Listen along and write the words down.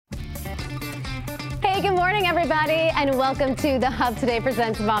morning, everybody, and welcome to The Hub Today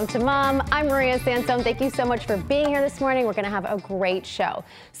presents Mom to Mom. I'm Maria Sansone. Thank you so much for being here this morning. We're going to have a great show.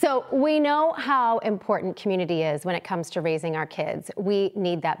 So we know how important community is when it comes to raising our kids. We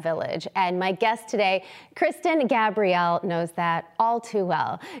need that village. And my guest today, Krystian Gabrielle, knows that all too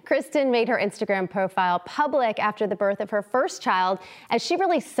well. Krystian made her Instagram profile public after the birth of her first child, as she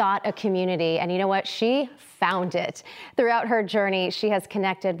really sought a community. And you know what? She found it. Throughout her journey, she has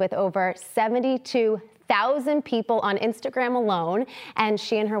connected with over 72,000 people on Instagram alone, and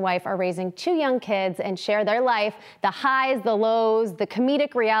she and her wife are raising 2 young kids and share their life, the highs, the lows, the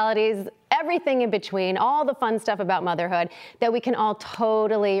comedic realities, everything in between, all the fun stuff about motherhood that we can all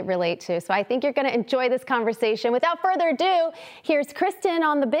totally relate to. So I think you're going to enjoy this conversation. Without further ado, here's Krystian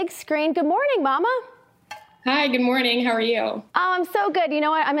on the big screen. Good morning, Mama. Hi, good morning. How are you? Oh, I'm so good. You know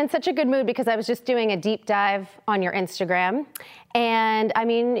what? I'm in such a good mood because I was just doing a deep dive on your Instagram. And I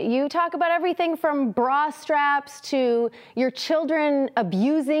mean, you talk about everything from bra straps to your children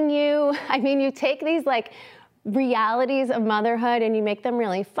abusing you. I mean, you take these like realities of motherhood and you make them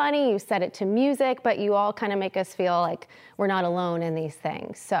really funny. You set it to music, but you all kind of make us feel like we're not alone in these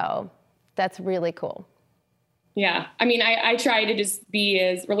things. So that's really cool. Yeah. I mean, I try to just be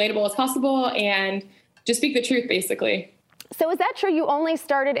as relatable as possible and just speak the truth, basically. So is that true? You only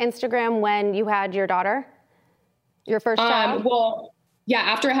started Instagram when you had your daughter? Your first child? Well, yeah,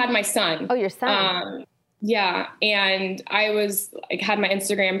 after I had my son. Oh, your son. Yeah. And I was like, had my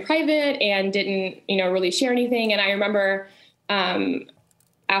Instagram private and didn't, really share anything. And I remember,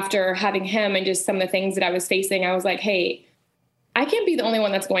 after having him and just some of the things that I was facing, I was like, hey, I can't be the only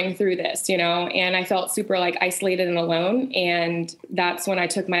one that's going through this, and I felt super like isolated and alone. And that's when I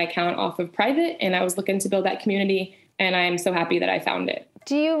took my account off of private and I was looking to build that community. And I'm so happy that I found it.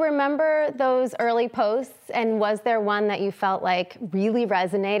 Do you remember those early posts? And was there one that you felt like really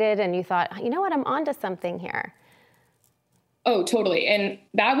resonated and you thought, you know what, I'm onto something here? Oh, totally. And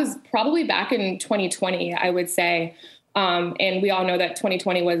that was probably back in 2020, I would say. And we all know that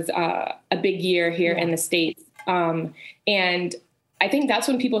 2020 was a big year here in the States. And I think that's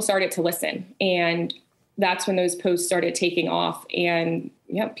when people started to listen, and that's when those posts started taking off, and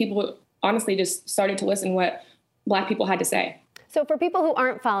people honestly just started to listen what Black people had to say. So for people who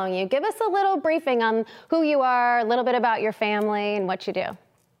aren't following you, give us a little briefing on who you are, a little bit about your family and what you do.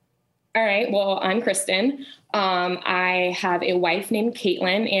 All right. Well, I'm Krystian. I have a wife named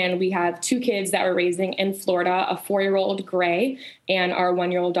Caitlin, and we have 2 kids that we're raising in Florida, a 4-year-old Gray and our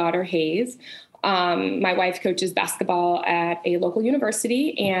 1-year-old daughter Hayes. My wife coaches basketball at a local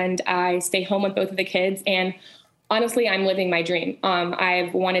university, and I stay home with both of the kids. And honestly, I'm living my dream.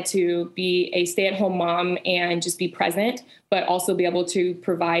 I've wanted to be a stay-at-home mom and just be present, but also be able to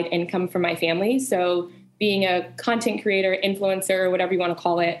provide income for my family. So being a content creator, influencer, whatever you want to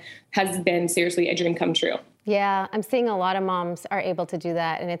call it, has been seriously a dream come true. Yeah, I'm seeing a lot of moms are able to do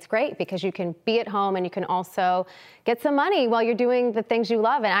that. And it's great because you can be at home and you can also get some money while you're doing the things you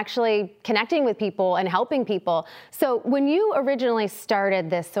love and actually connecting with people and helping people. So when you originally started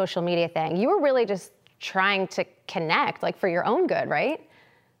this social media thing, you were really just trying to connect, like for your own good, right?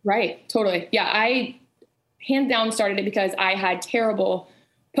 Right, totally. Yeah, I hands down started it because I had terrible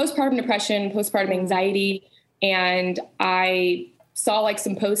postpartum depression, postpartum anxiety, and I saw like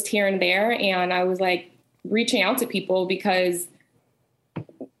some posts here and there, and I was like reaching out to people because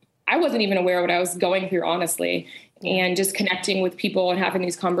I wasn't even aware of what I was going through, honestly, and just connecting with people and having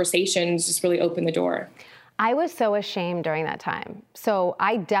these conversations just really opened the door. I was so ashamed during that time. So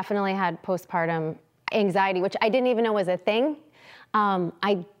I definitely had postpartum anxiety, which I didn't even know was a thing.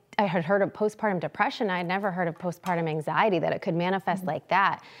 I had heard of postpartum depression. I had never heard of postpartum anxiety, that it could manifest like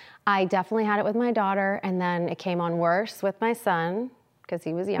that. I definitely had it with my daughter, and then it came on worse with my son because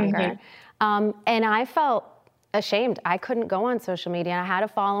he was younger. And I felt ashamed. I couldn't go on social media. I had a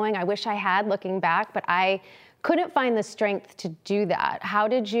following. I wish I had, looking back, but I couldn't find the strength to do that. How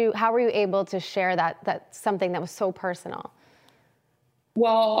were you able to share that's something that was so personal?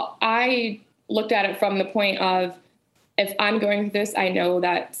 Well, I looked at it from the point of, if I'm going through this, I know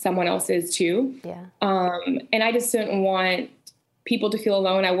that someone else is too. Yeah. And I just didn't want people to feel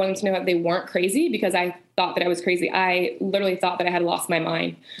alone. I wanted to know that they weren't crazy because I thought that I was crazy. I literally thought that I had lost my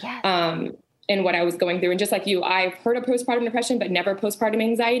mind. Yes. In what I was going through. And just like you, I've heard of postpartum depression, but never postpartum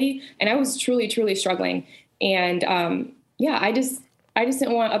anxiety. And I was truly, truly struggling. And I just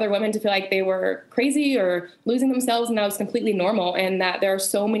didn't want other women to feel like they were crazy or losing themselves, and that was completely normal, and that there are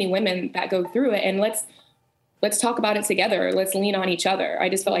so many women that go through it. And let's talk about it together. Let's lean on each other. I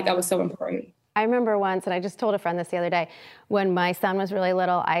just felt like that was so important. I remember once, and I just told a friend this the other day, when my son was really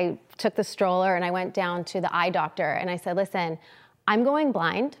little, I took the stroller and I went down to the eye doctor and I said, listen, I'm going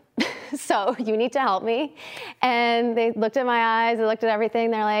blind. so you need to help me. And they looked at my eyes, they looked at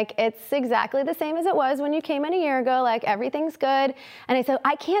everything. They're like, it's exactly the same as it was when you came in a year ago. Like, everything's good. And I said,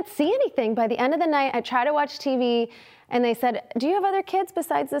 I can't see anything. By the end of the night, I try to watch TV. And they said, do you have other kids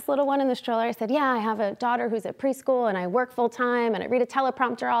besides this little one in the stroller? I said, yeah, I have a daughter who's at preschool, and I work full time, and I read a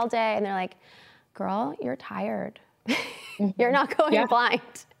teleprompter all day. And they're like, girl, you're tired. You're not going blind.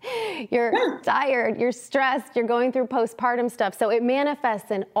 You're tired, you're stressed, you're going through postpartum stuff. So it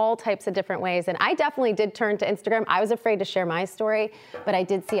manifests in all types of different ways. And I definitely did turn to Instagram. I was afraid to share my story, but I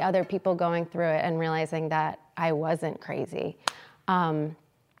did see other people going through it and realizing that I wasn't crazy.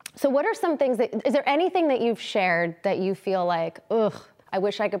 So what are some things is there anything that you've shared that you feel like, ugh, I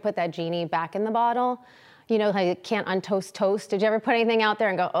wish I could put that genie back in the bottle? You know, how you can't untoast toast. Did you ever put anything out there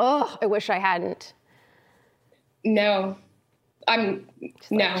and go, oh, I wish I hadn't? No.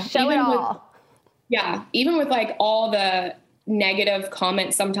 No. Show it all. Even with like all the negative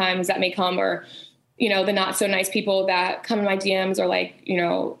comments sometimes that may come, or, you know, the not so nice people that come in my DMs or like, you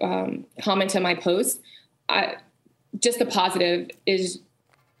know, comment on my post, just the positive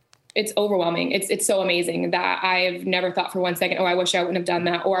it's overwhelming. It's so amazing that I've never thought for one second, oh, I wish I wouldn't have done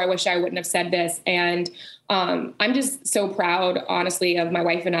that, or I wish I wouldn't have said this. And I'm just so proud, honestly, of my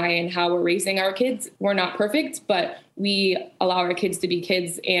wife and I and how we're raising our kids. We're not perfect, but we allow our kids to be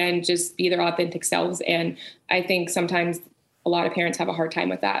kids and just be their authentic selves. And I think sometimes a lot of parents have a hard time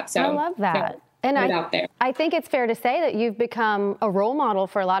with that. So I love that. And I think it's fair to say that you've become a role model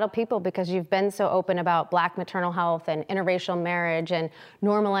for a lot of people because you've been so open about Black maternal health and interracial marriage and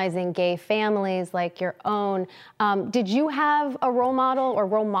normalizing gay families like your own. Did you have a role model or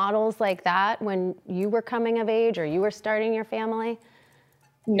role models like that when you were coming of age or you were starting your family?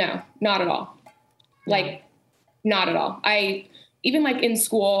 No, not at all. Like, not at all. Even like in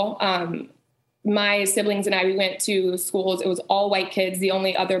school, my siblings and I, we went to schools. It was all white kids. The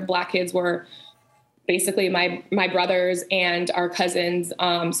only other Black kids were basically my brothers and our cousins.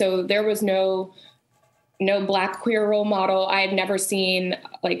 So there was no Black queer role model. I had never seen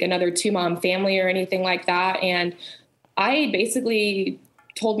like another 2-mom family or anything like that. And I basically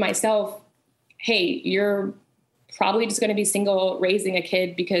told myself, hey, you're probably just going to be single raising a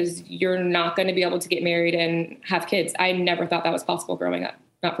kid because you're not going to be able to get married and have kids. I never thought that was possible growing up,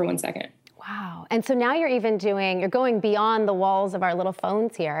 not for one second. Wow. And so now you're going beyond the walls of our little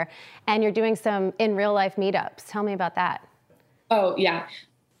phones here, and you're doing some in real life meetups. Tell me about that. Oh, yeah.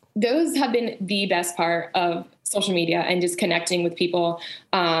 Those have been the best part of social media and just connecting with people.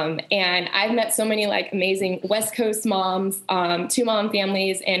 And I've met so many like amazing West Coast moms, 2-mom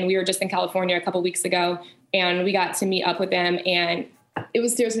families. And we were just in California a couple weeks ago, and we got to meet up with them, and it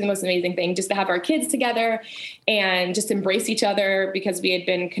was seriously the most amazing thing just to have our kids together and just embrace each other because we had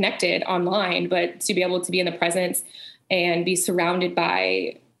been connected online, but to be able to be in the presence and be surrounded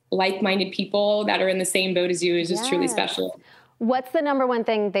by like-minded people that are in the same boat as you is just truly special. What's the number one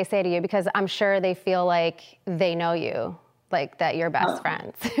thing they say to you? Because I'm sure they feel like they know you, like that you're best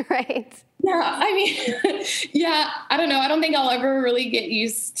friends, right? Yeah, I mean, I don't know. I don't think I'll ever really get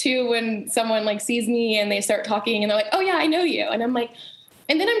used to when someone like sees me and they start talking and they're like, oh yeah, I know you. And I'm like,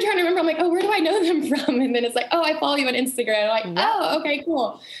 and then I'm trying to remember, I'm like, oh, where do I know them from? And then it's like, oh, I follow you on Instagram. I'm like, oh, okay,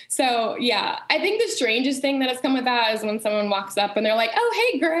 cool. So yeah, I think the strangest thing that has come with that is when someone walks up and they're like, oh,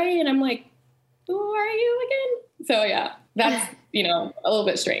 hey, Gray. And I'm like, who are you again? So yeah, that's, a little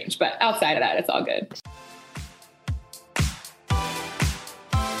bit strange, but outside of that, it's all good.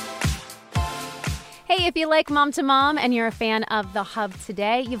 Hey, if you like Mom to Mom and you're a fan of The Hub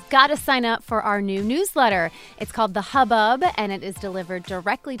today, you've got to sign up for our new newsletter. It's called The Hubbub, and it is delivered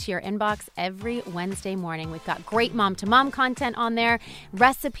directly to your inbox every Wednesday morning. We've got great Mom to Mom content on there,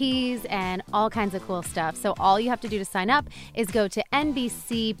 recipes, and all kinds of cool stuff. So all you have to do to sign up is go to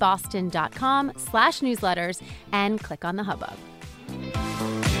nbcboston.com/newsletters and click on The Hubbub.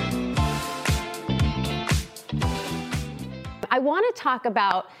 I want to talk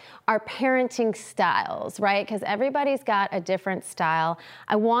about our parenting styles, right? Because everybody's got a different style.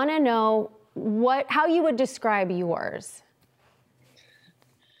 I want to know how you would describe yours.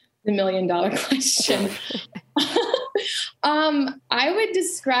 The $1 million question. I would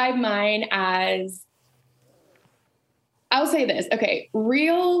describe mine as, I'll say this. Okay.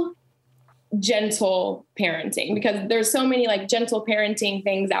 Real gentle parenting, because there's so many like gentle parenting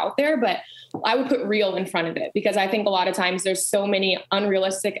things out there, but I would put real in front of it because I think a lot of times there's so many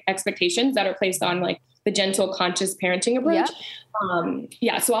unrealistic expectations that are placed on like the gentle, conscious parenting approach.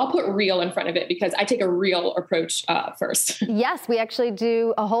 So I'll put real in front of it because I take a real approach first. Yes, we actually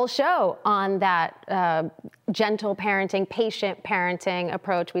do a whole show on that gentle parenting, patient parenting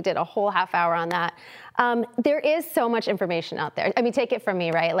approach. We did a whole half hour on that. There is so much information out there. I mean, take it from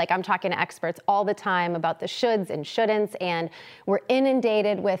me, right? Like, I'm talking to experts all the time about the shoulds and shouldn'ts, and we're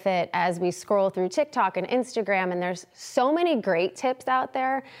inundated with it as we scroll through TikTok and Instagram, and there's so many great tips out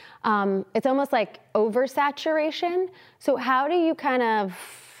there. It's almost like oversaturation. So how do you kind of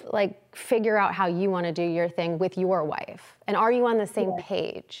like figure out how you want to do your thing with your wife? And are you on the same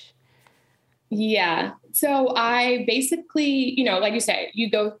page? Yeah. So I basically, like you say, you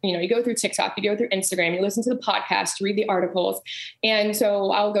go through TikTok, you go through Instagram, you listen to the podcast, read the articles. And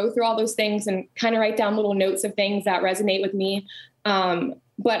so I'll go through all those things and kind of write down little notes of things that resonate with me.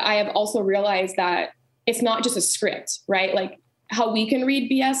 But I have also realized that it's not just a script, right? Like how we can read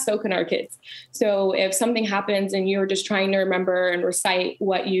BS, so can our kids. So if something happens and you're just trying to remember and recite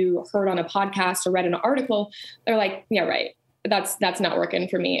what you heard on a podcast or read in an article, they're like, yeah, right. That's not working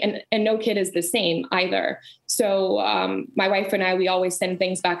for me. And no kid is the same either. So my wife and I, we always send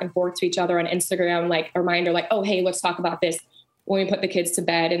things back and forth to each other on Instagram, like a reminder, like, oh, hey, let's talk about this when we put the kids to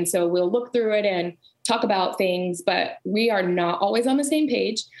bed. And so we'll look through it and talk about things, but we are not always on the same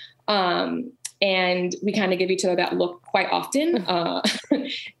page. And we kind of give each other that look quite often.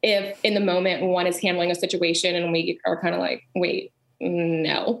 If in the moment one is handling a situation and we are kind of like, wait,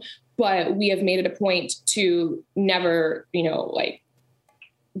 no. But we have made it a point to never, like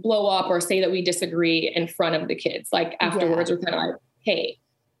blow up or say that we disagree in front of the kids. Like afterwards, we're kind of like, hey,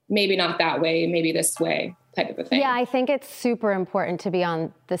 maybe not that way, maybe this way type of a thing. Yeah, I think it's super important to be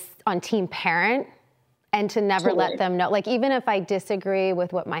on team parent and to never let them know. Like, even if I disagree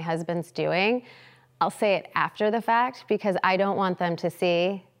with what my husband's doing, I'll say it after the fact because I don't want them to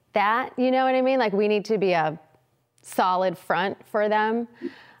see that. You know what I mean? Like, we need to be a solid front for them.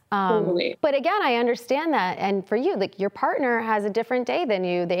 But again, I understand that. And for you, like your partner has a different day than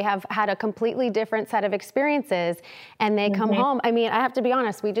you. They have had a completely different set of experiences and they come home. I mean, I have to be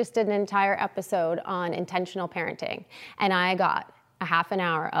honest, we just did an entire episode on intentional parenting and I got a half an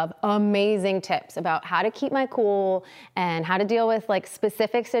hour of amazing tips about how to keep my cool and how to deal with like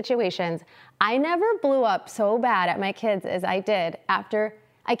specific situations. I never blew up so bad at my kids as I did after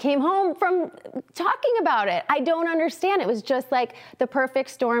I came home from talking about it. I don't understand. It was just like the perfect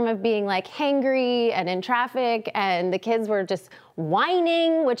storm of being like hangry and in traffic and the kids were just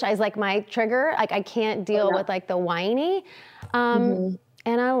whining, which is like my trigger. Like I can't deal with like the whiny. And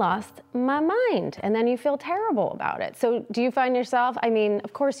I lost my mind. And then you feel terrible about it. So do you find yourself, I mean,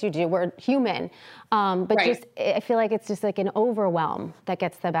 of course you do, we're human. But just, I feel like it's just like an overwhelm that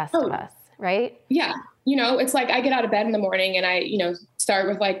gets the best of us, right? Yeah. It's like I get out of bed in the morning and I, start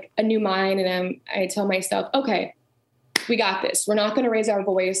with like a new mind and I tell myself, okay, we got this. We're not going to raise our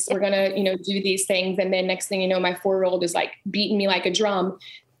voice. We're going to, do these things. And then next thing you know, my 4-year-old is like beating me like a drum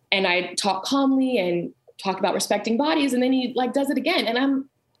and I talk calmly and talk about respecting bodies. And then he like does it again. And I'm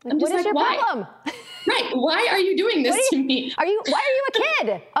just what is like, your why? problem? Right. Why are you doing this to me? Why are you a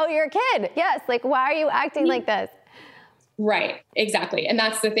kid? Oh, you're a kid. Yes. Like, why are you acting like this? Right. Exactly. And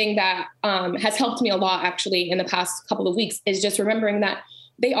that's the thing that has helped me a lot actually in the past couple of weeks is just remembering that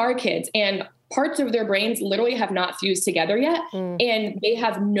they are kids and parts of their brains literally have not fused together yet. And they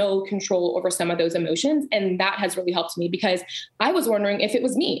have no control over some of those emotions. And that has really helped me because I was wondering if it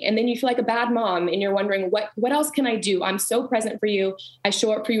was me. And then you feel like a bad mom and you're wondering what else can I do? I'm so present for you. I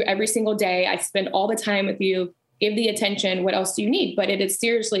show up for you every single day. I spend all the time with you, give the attention. What else do you need? But it is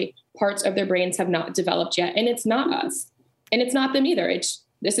seriously parts of their brains have not developed yet. And it's not us. And it's not them either.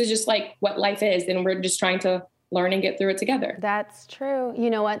 This is just like what life is. And we're just trying to learn and get through it together. That's true. You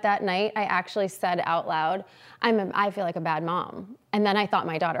know what? That night I actually said out loud, I feel like a bad mom. And then I thought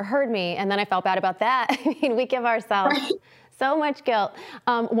my daughter heard me. And then I felt bad about that. I mean, we give ourselves so much guilt.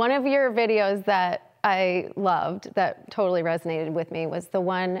 One of your videos that I loved that totally resonated with me was the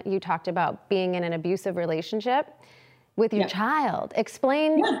one you talked about being in an abusive relationship with your child.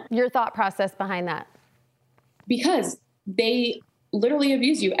 Explain your thought process behind that. Because they literally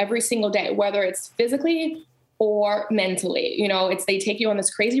abuse you every single day, whether it's physically or mentally. They take you on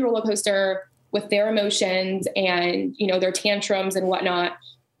this crazy roller coaster with their emotions and, their tantrums and whatnot.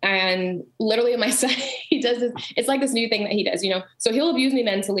 And literally my son, he does this, it's like this new thing that he does, so he'll abuse me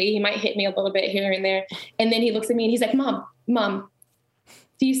mentally. He might hit me a little bit here and there. And then he looks at me and he's like, Mom,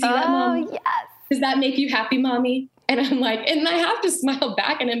 do you see that, Mom? Yes. Does that make you happy, Mommy? And I'm like, and I have to smile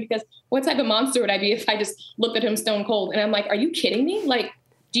back at him because what type of monster would I be if I just looked at him stone cold? And I'm like, are you kidding me? Like,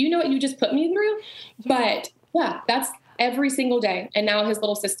 do you know what you just put me through? But yeah, that's every single day. And now his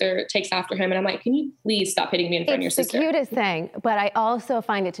little sister takes after him. And I'm like, can you please stop hitting me in front of your sister? It's the cutest thing. But I also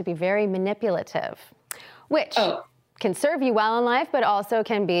find it to be very manipulative, which can serve you well in life, but also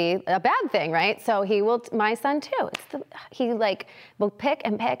can be a bad thing, right? So he will, my son too, he like will pick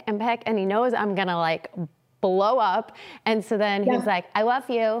and pick and pick, and he knows I'm gonna like blow up. And so then he's like, I love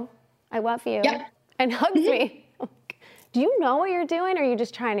you, and hugs me. Do you know what you're doing? Or are you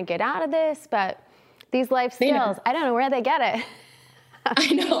just trying to get out of this? But these life skills, I don't know where they get it.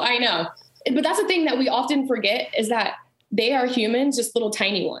 I know. But that's the thing that we often forget, is that they are humans, just little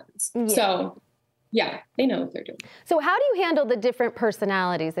tiny ones. Yeah. So yeah, they know what they're doing. So how do you handle the different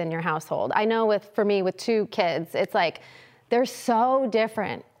personalities in your household? I know for me with 2 kids, it's like they're so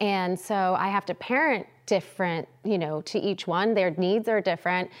different. And so I have to parent different, to each one. Their needs are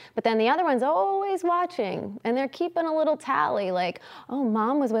different. But then the other one's always watching, and they're keeping a little tally, like, oh,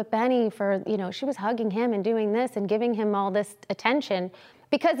 mom was with Benny for, she was hugging him and doing this and giving him all this attention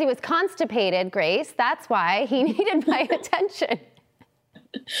because he was constipated, Grace. That's why he needed my attention.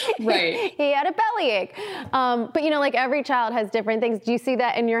 Right. He had a bellyache. But like every child has different things. Do you see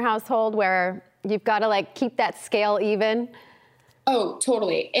that in your household where you've got to like keep that scale even? Oh,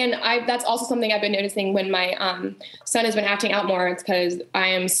 totally. And that's also something I've been noticing when my son has been acting out more. It's because I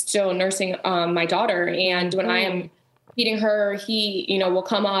am still nursing my daughter. And when I am feeding her, he, will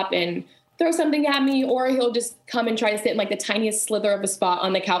come up and throw something at me, or he'll just come and try to sit in like the tiniest slither of a spot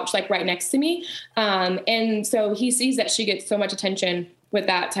on the couch, like right next to me. And so he sees that she gets so much attention with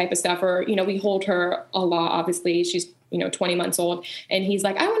that type of stuff. Or, we hold her a lot, obviously. She's 20 months old, and he's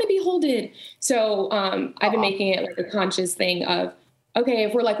like, I want to be holded. So I've been making it like a conscious thing of, okay,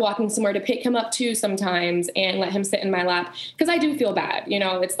 if we're like walking somewhere, to pick him up too sometimes and let him sit in my lap. Cause I do feel bad.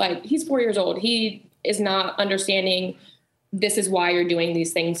 It's like, he's 4 years old. He is not understanding this is why you're doing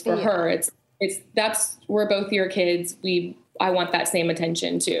these things for her. We're both your kids. I want that same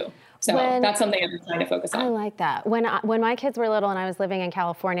attention too. So that's something I'm trying to focus on. I like that. When my kids were little and I was living in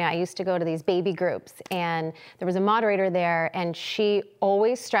California, I used to go to these baby groups, and there was a moderator there, and she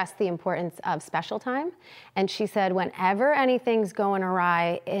always stressed the importance of special time. And she said, whenever anything's going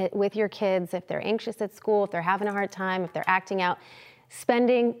awry with your kids, if they're anxious at school, if they're having a hard time, if they're acting out,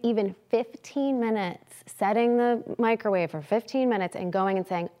 spending even 15 minutes, setting the microwave for 15 minutes and going and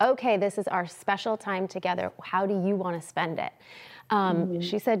saying, okay, this is our special time together. How do you want to spend it?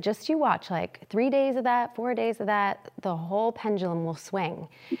 She said, just you watch, like 3 days of that, 4 days of that, the whole pendulum will swing.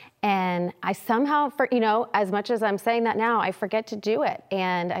 And I somehow, as much as I'm saying that now, I forget to do it.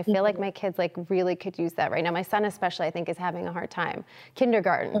 And I feel like my kids like really could use that right now. My son especially, I think, is having a hard time.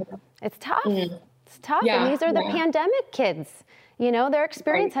 Kindergarten. It's tough. It's tough. Yeah, and these are the pandemic kids. Their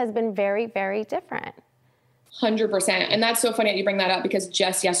experience has been very, very different. 100%. And that's so funny that you bring that up, because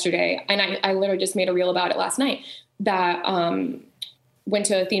just yesterday, and I literally just made a reel about it last night, that went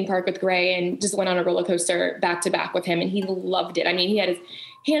to a theme park with Gray and just went on a roller coaster back to back with him. And he loved it. I mean, he had his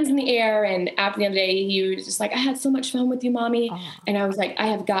hands in the air, and after the end of the day, he was just like, I had so much fun with you, Mommy. Oh. And I was like, I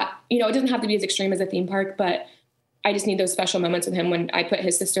have got, it doesn't have to be as extreme as a theme park, but I just need those special moments with him when I put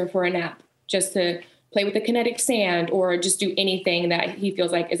his sister for a nap, just to play with the kinetic sand, or just do anything that he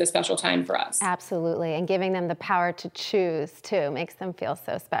feels like is a special time for us. Absolutely. And giving them the power to choose too makes them feel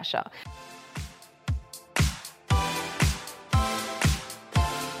so special.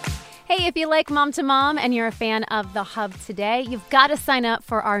 Hey, if you like Mom to Mom and you're a fan of The Hub today, you've got to sign up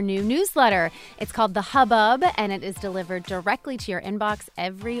for our new newsletter. It's called The Hubbub, and it is delivered directly to your inbox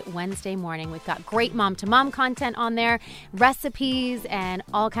every Wednesday morning. We've got great Mom to Mom content on there, recipes, and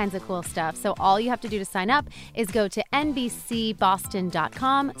all kinds of cool stuff. So all you have to do to sign up is go to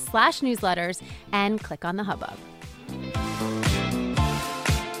nbcboston.com/newsletters and click on The Hubbub.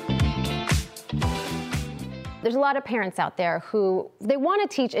 There's a lot of parents out there who, they want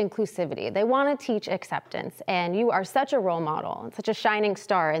to teach inclusivity. They want to teach acceptance. And you are such a role model and such a shining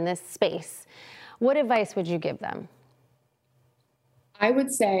star in this space. What advice would you give them? I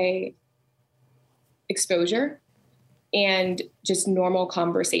would say exposure and just normal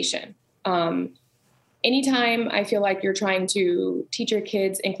conversation. Anytime I feel like you're trying to teach your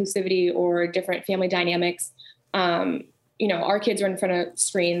kids inclusivity or different family dynamics, our kids are in front of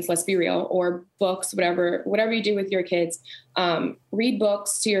screens, let's be real, or books, whatever you do with your kids, read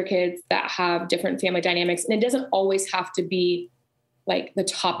books to your kids that have different family dynamics. And it doesn't always have to be like the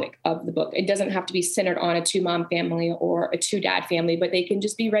topic of the book. It doesn't have to be centered on a 2-mom family or a 2-dad family, but they can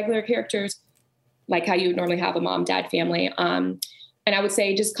just be regular characters, like how you would normally have a mom-dad family. And I would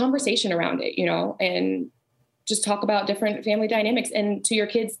say just conversation around it, and just talk about different family dynamics. And to your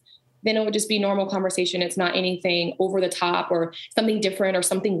kids, then it would just be normal conversation. It's not anything over the top or something different or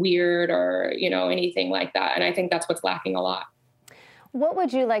something weird or, anything like that. And I think that's what's lacking a lot. What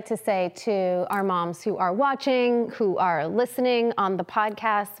would you like to say to our moms who are watching, who are listening on the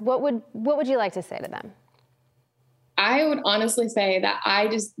podcast? What would you like to say to them? I would honestly say that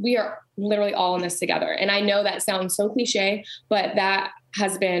we are literally all in this together. And I know that sounds so cliche, but that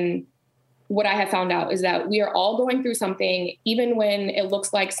has been what I have found out, is that we are all going through something, even when it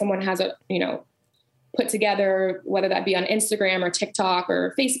looks like someone has put together, whether that be on Instagram or TikTok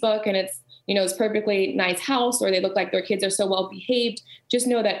or Facebook, and it's perfectly nice house, or they look like their kids are so well behaved. Just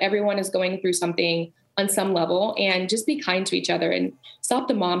know that everyone is going through something on some level, and just be kind to each other and stop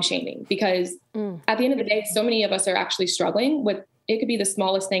the mom shaming, because at the end of the day, so many of us are actually struggling with, it could be the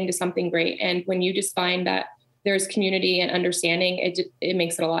smallest thing to something great. And when you just find that there's community and understanding, it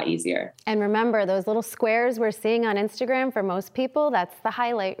makes it a lot easier. And remember, those little squares we're seeing on Instagram, for most people, that's the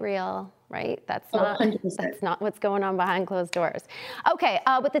highlight reel, right? That's not what's going on behind closed doors. Okay,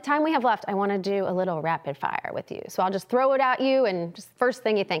 with the time we have left, I want to do a little rapid fire with you. So I'll just throw it at you, and just first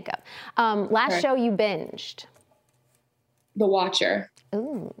thing you think of. Last show you binged? The Watcher.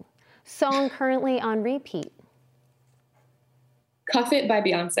 Ooh. Song currently on repeat? Cuff It by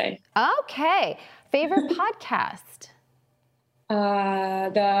Beyonce. Okay. Favorite podcast?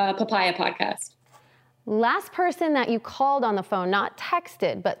 The Papaya podcast. Last person that you called on the phone, not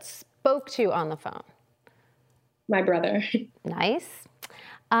texted, but spoke to on the phone? My brother. Nice.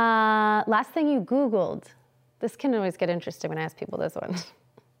 Last thing you Googled? This can always get interesting when I ask people this one.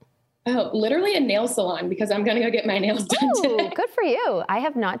 Oh, literally a nail salon, because I'm going to go get my nails done today. Good for you. I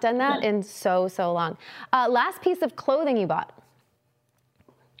have not done that in so long. Last piece of clothing you bought?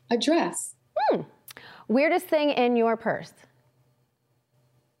 A dress. Weirdest thing in your purse?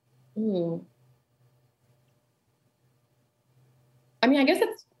 I mean, I guess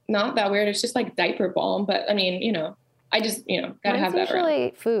it's not that weird. It's just like diaper balm, but I mean, I just, gotta have that around.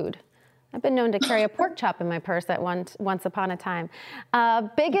 Usually food. I've been known to carry a pork chop in my purse at once upon a time.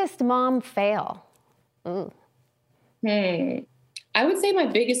 Biggest mom fail? I would say my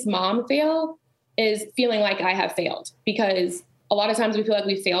biggest mom fail is feeling like I have failed, because a lot of times we feel like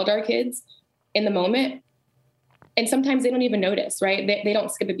we failed our kids in the moment, and sometimes they don't even notice, right? They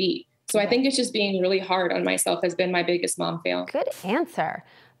don't skip a beat. So I think it's just being really hard on myself has been my biggest mom fail. Good answer.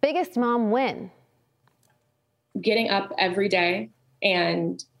 Biggest mom win? Getting up every day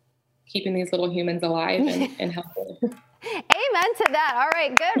and keeping these little humans alive and healthy. Amen to that. All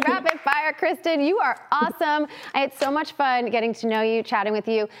right, good rapid fire, Krystian. You are awesome. I had so much fun getting to know you, chatting with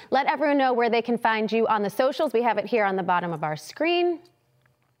you. Let everyone know where they can find you on the socials. We have it here on the bottom of our screen.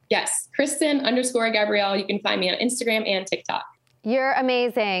 Yes, Krystian_Gabrielle. You can find me on Instagram and TikTok. You're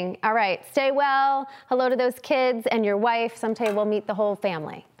amazing. All right, stay well. Hello to those kids and your wife. Someday we'll meet the whole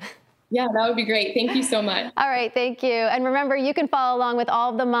family. Yeah, that would be great. Thank you so much. All right, thank you. And remember, you can follow along with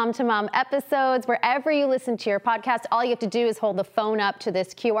all of the Mom to Mom episodes wherever you listen to your podcast. All you have to do is hold the phone up to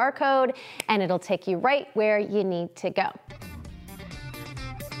this QR code, and it'll take you right where you need to go.